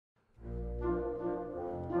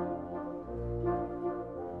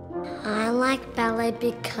I like ballet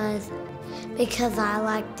because I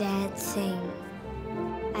like dancing.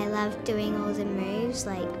 I love doing all the moves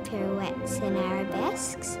like pirouettes and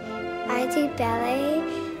arabesques. I do ballet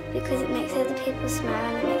because it makes other people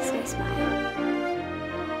smile and it makes me smile.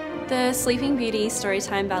 The Sleeping Beauty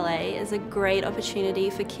Storytime Ballet is a great opportunity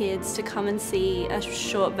for kids to come and see a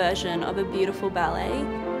short version of a beautiful ballet.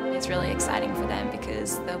 It's really exciting for them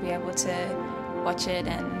because they'll be able to watch it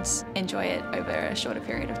and enjoy it over a shorter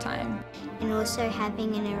period of time. And also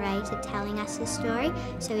having a narrator telling us a story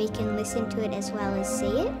so we can listen to it as well as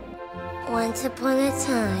see it. Once upon a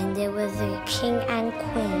time, there was a king and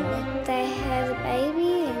queen. They had a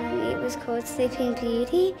baby and it was called Sleeping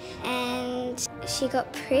Beauty, and she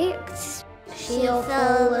got pricked. She'll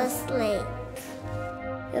fall asleep.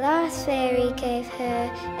 The last fairy gave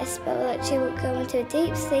her a spell that she would go into a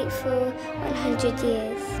deep sleep for 100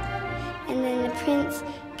 years. And then the prince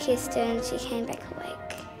kissed her and she came back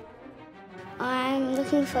awake. I'm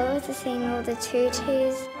looking forward to seeing all the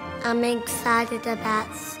tutus. I'm excited about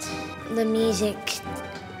the music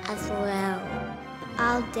as well.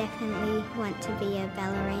 I'll definitely want to be a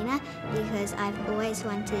ballerina because I've always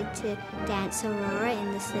wanted to dance Aurora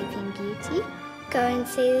in the Sleeping Beauty. Go and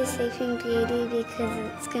see the Sleeping Beauty because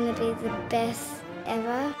it's going to be the best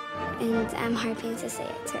ever, and I'm hoping to see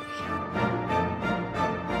it too.